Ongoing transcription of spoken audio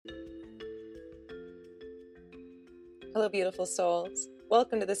Hello, beautiful souls.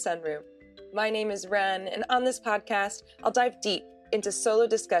 Welcome to the Sunroom. My name is Ren, and on this podcast, I'll dive deep into solo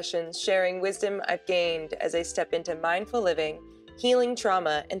discussions, sharing wisdom I've gained as I step into mindful living, healing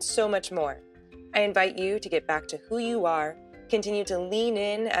trauma, and so much more. I invite you to get back to who you are, continue to lean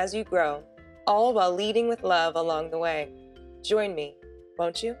in as you grow, all while leading with love along the way. Join me,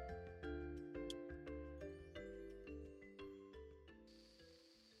 won't you?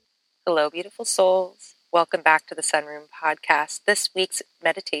 Hello, beautiful souls. Welcome back to the Sunroom podcast. This week's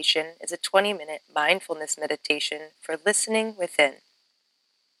meditation is a 20-minute mindfulness meditation for listening within.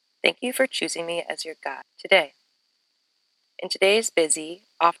 Thank you for choosing me as your guide today. In today's busy,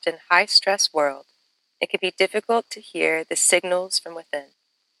 often high-stress world, it can be difficult to hear the signals from within.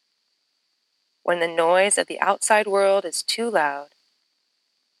 When the noise of the outside world is too loud,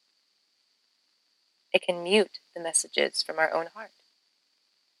 it can mute the messages from our own heart.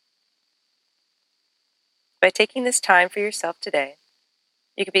 By taking this time for yourself today,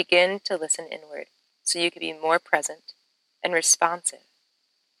 you can begin to listen inward so you can be more present and responsive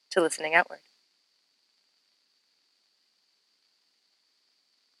to listening outward.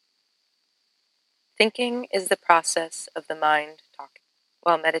 Thinking is the process of the mind talking,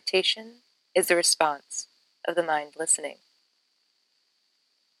 while meditation is the response of the mind listening.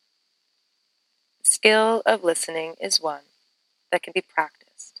 The skill of listening is one that can be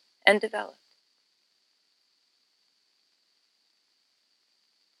practiced and developed.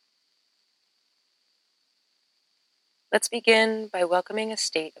 Let's begin by welcoming a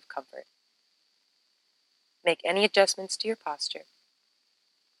state of comfort. Make any adjustments to your posture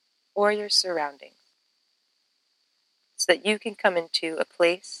or your surroundings so that you can come into a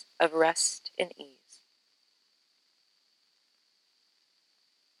place of rest and ease.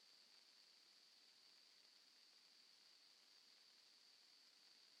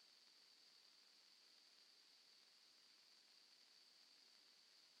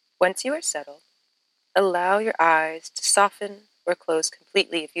 Once you are settled, allow your eyes to soften or close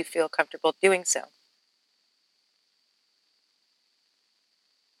completely if you feel comfortable doing so.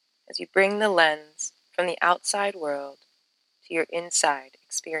 As you bring the lens from the outside world to your inside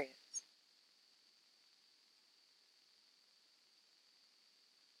experience.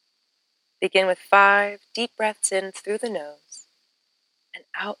 Begin with 5 deep breaths in through the nose and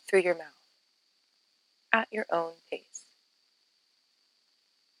out through your mouth at your own pace.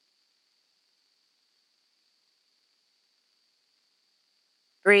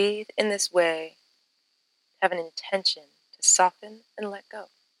 Breathe in this way, have an intention to soften and let go.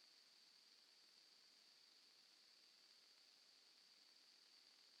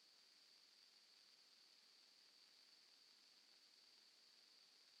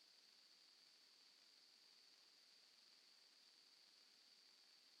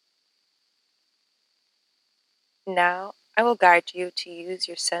 Now I will guide you to use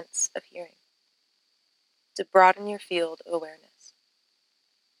your sense of hearing to broaden your field of awareness.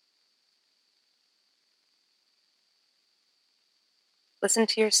 Listen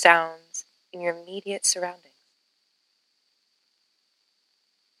to your sounds in your immediate surroundings.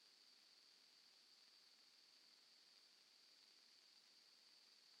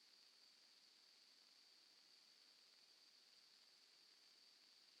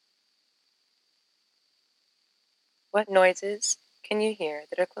 What noises can you hear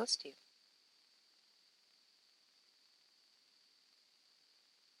that are close to you?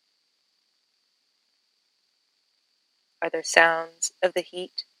 Are there sounds of the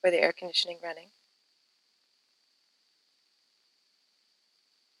heat or the air conditioning running?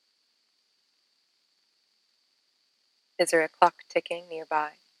 Is there a clock ticking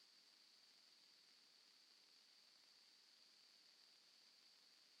nearby?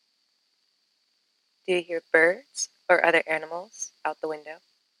 Do you hear birds or other animals out the window?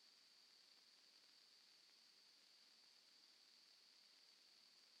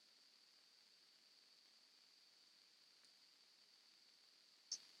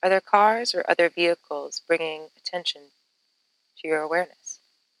 Are there cars or other vehicles bringing attention to your awareness?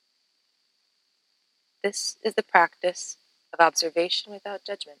 This is the practice of observation without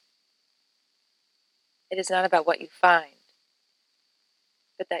judgment. It is not about what you find,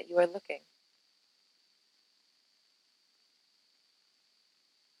 but that you are looking.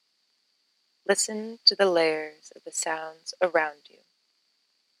 Listen to the layers of the sounds around you,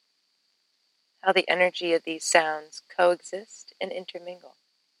 how the energy of these sounds coexist and intermingle.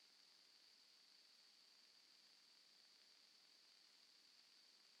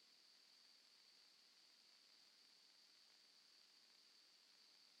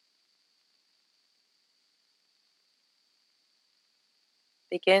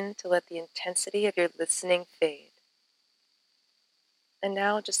 Begin to let the intensity of your listening fade And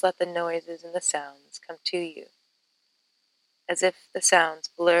now just let the noises and the sounds come to you, as if the sounds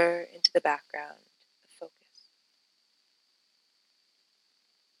blur into the background of focus.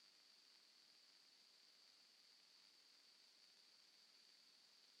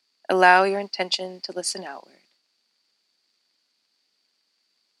 Allow your intention to listen outward,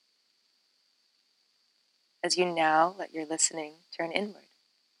 as you now let your listening turn inward,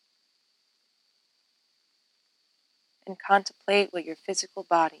 and contemplate what your physical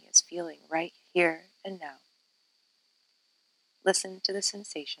body is feeling right here and now. Listen to the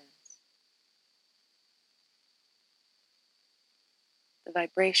sensations, the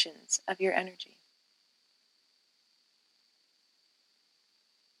vibrations of your energy.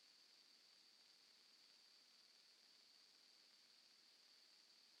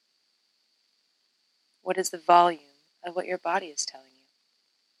 What is the volume of what your body is telling you?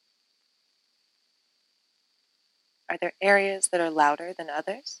 Are there areas that are louder than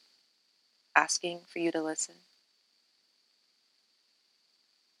others, asking for you to listen?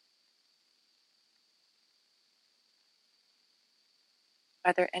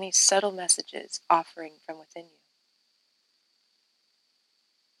 Are there any subtle messages offering from within you?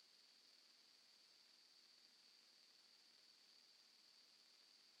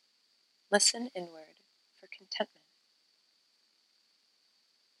 Listen inward for contentment.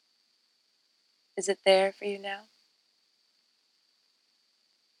 Is it there for you now?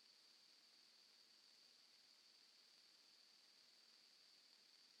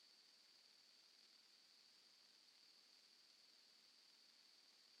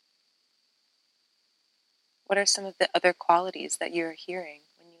 What are some of the other qualities that you're hearing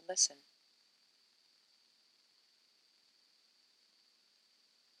when you listen?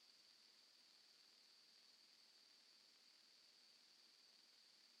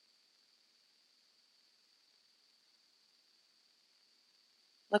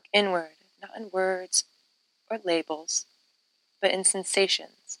 Look inward, not in words or labels, but in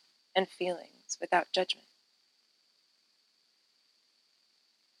sensations and feelings without judgment.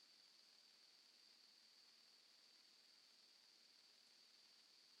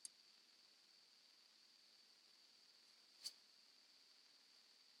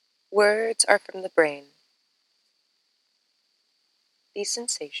 Words are from the brain. These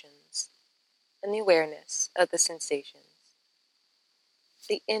sensations and the awareness of the sensations,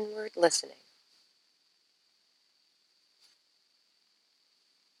 the inward listening,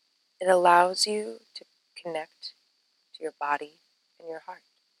 it allows you to connect to your body and your heart.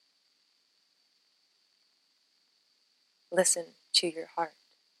 Listen to your heart.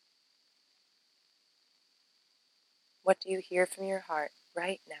 What do you hear from your heart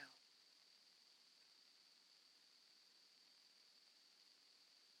right now?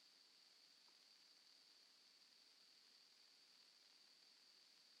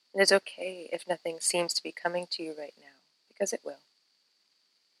 It is okay if nothing seems to be coming to you right now, because it will.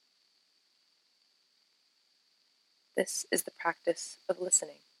 This is the practice of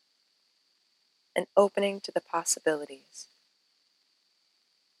listening and opening to the possibilities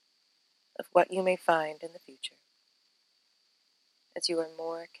of what you may find in the future as you are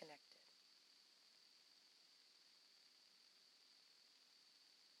more connected.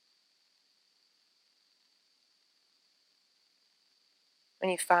 When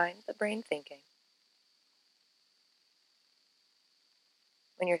you find the brain thinking,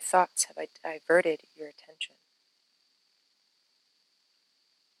 when your thoughts have diverted your attention,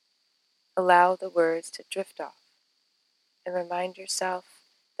 allow the words to drift off and remind yourself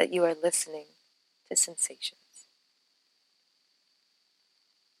that you are listening to sensations.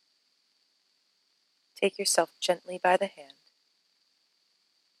 Take yourself gently by the hand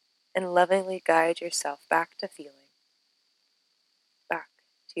and lovingly guide yourself back to feeling, back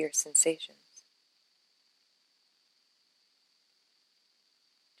to your sensations.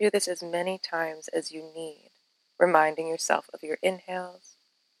 Do this as many times as you need, reminding yourself of your inhales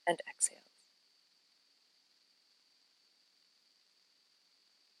and exhales.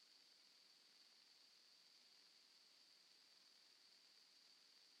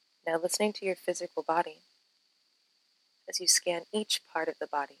 Now listening to your physical body as you scan each part of the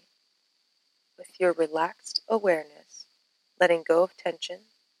body with your relaxed awareness, letting go of tension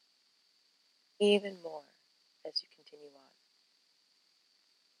even more as you continue on.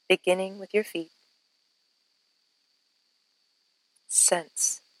 Beginning with your feet,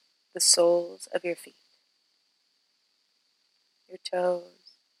 sense the soles of your feet, your toes,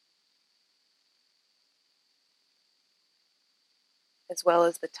 as well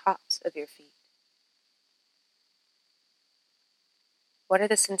as the tops of your feet. What are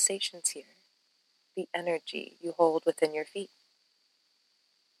the sensations here? The energy you hold within your feet.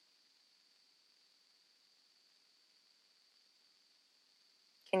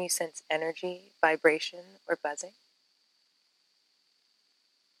 Can you sense energy, vibration, or buzzing?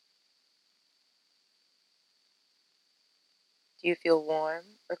 Do you feel warm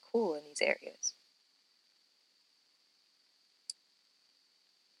or cool in these areas?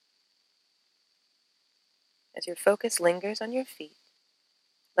 As your focus lingers on your feet,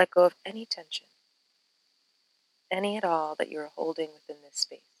 let go of any tension, any at all that you are holding within this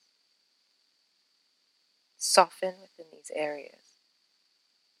space. Soften within these areas.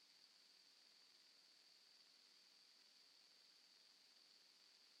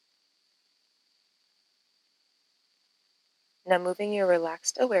 Now moving your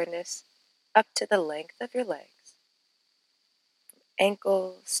relaxed awareness up to the length of your legs,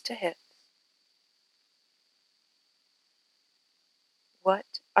 ankles to hips. What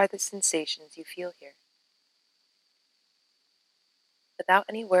are the sensations you feel here? Without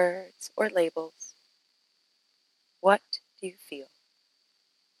any words or labels, what do you feel?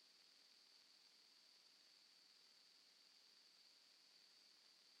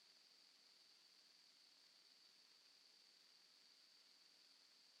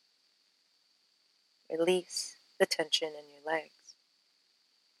 Release the tension in your legs.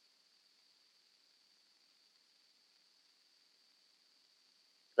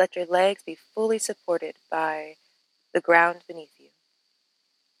 Let your legs be fully supported by the ground beneath you.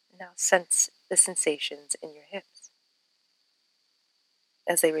 Now sense the sensations in your hips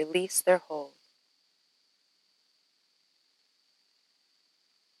as they release their hold.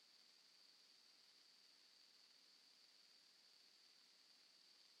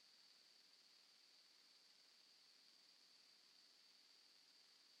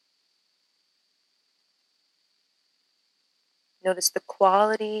 Notice the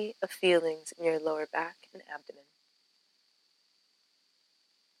quality of feelings in your lower back and abdomen,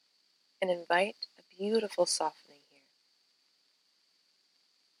 and invite a beautiful softening here.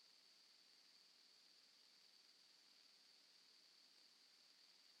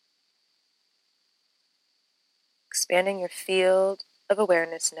 Expanding your field of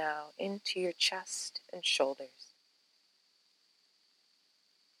awareness now into your chest and shoulders,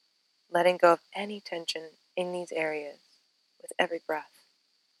 letting go of any tension in these areas with every breath.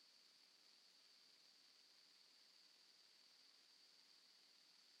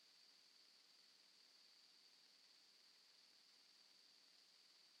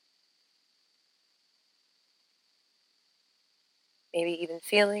 Maybe even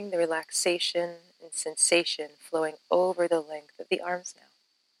feeling the relaxation and sensation flowing over the length of the arms now.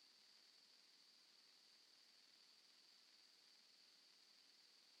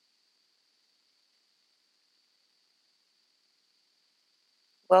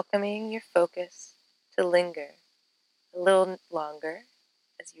 Welcoming your focus to linger a little longer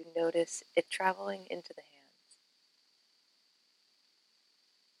as you notice it traveling into the hands.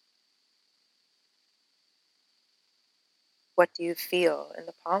 What do you feel in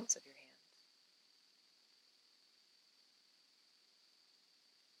the palms of your hands?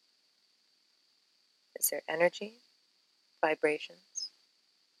 Is there energy, vibrations,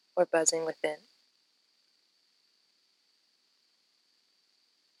 or buzzing within?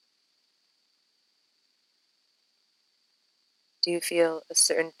 Do you feel a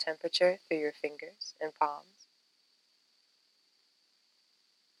certain temperature through your fingers and palms?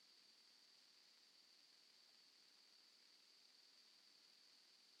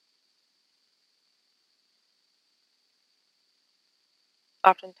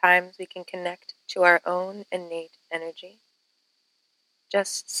 Oftentimes we can connect to our own innate energy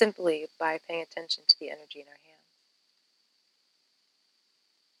just simply by paying attention to the energy in our hands.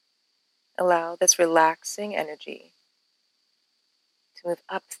 Allow this relaxing energy to move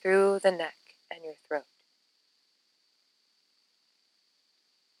up through the neck and your throat.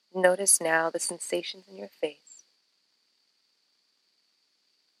 Notice now the sensations in your face,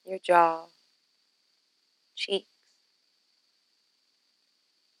 your jaw, cheeks,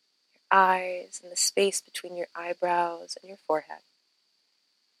 eyes, and the space between your eyebrows and your forehead.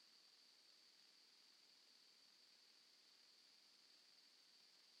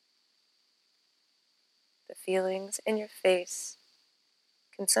 The feelings in your face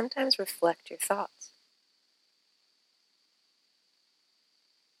can sometimes reflect your thoughts.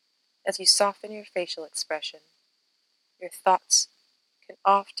 As you soften your facial expression, your thoughts can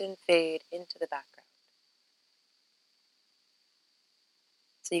often fade into the background.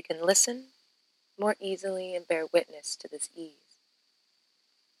 So you can listen more easily and bear witness to this ease.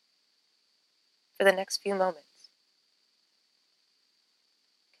 For the next few moments,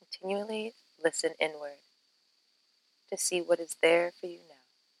 continually listen inward to see what is there for you now.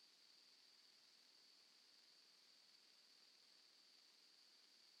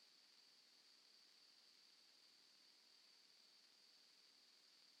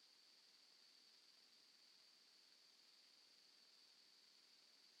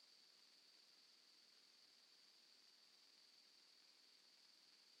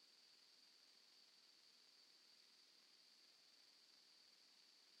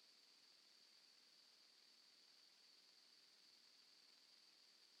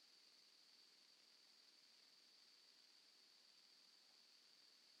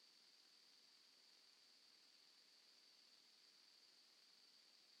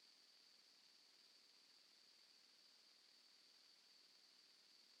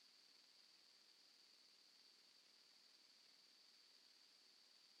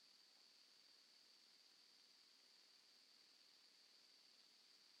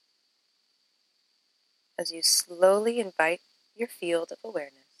 as you slowly invite your field of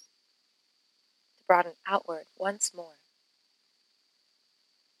awareness to broaden outward once more.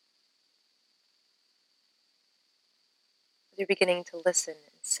 As you're beginning to listen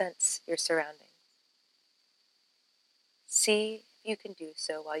and sense your surroundings, see if you can do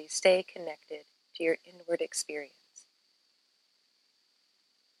so while you stay connected to your inward experience.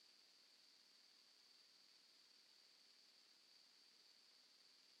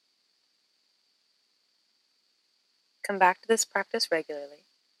 Come back to this practice regularly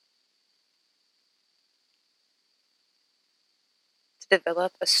to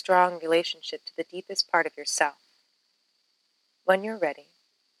develop a strong relationship to the deepest part of yourself. When you're ready,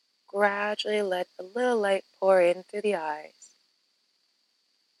 gradually let a little light pour in through the eyes.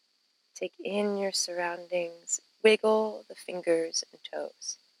 Take in your surroundings, wiggle the fingers and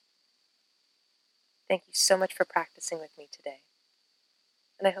toes. Thank you so much for practicing with me today,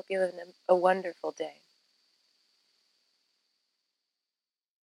 and I hope you have a wonderful day.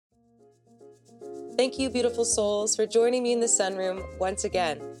 Thank you, beautiful souls, for joining me in the sunroom once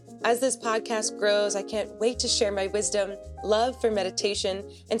again. As this podcast grows, I can't wait to share my wisdom, love for meditation,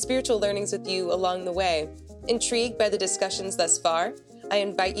 and spiritual learnings with you along the way. Intrigued by the discussions thus far, I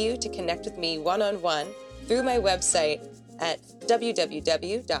invite you to connect with me one-on-one through my website at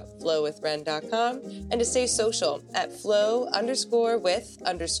www.flowwithren.com and to stay social at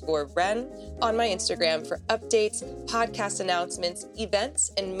flow_with_ren on my Instagram for updates, podcast announcements,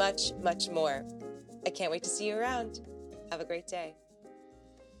 events, and much, much more. I can't wait to see you around. Have a great day.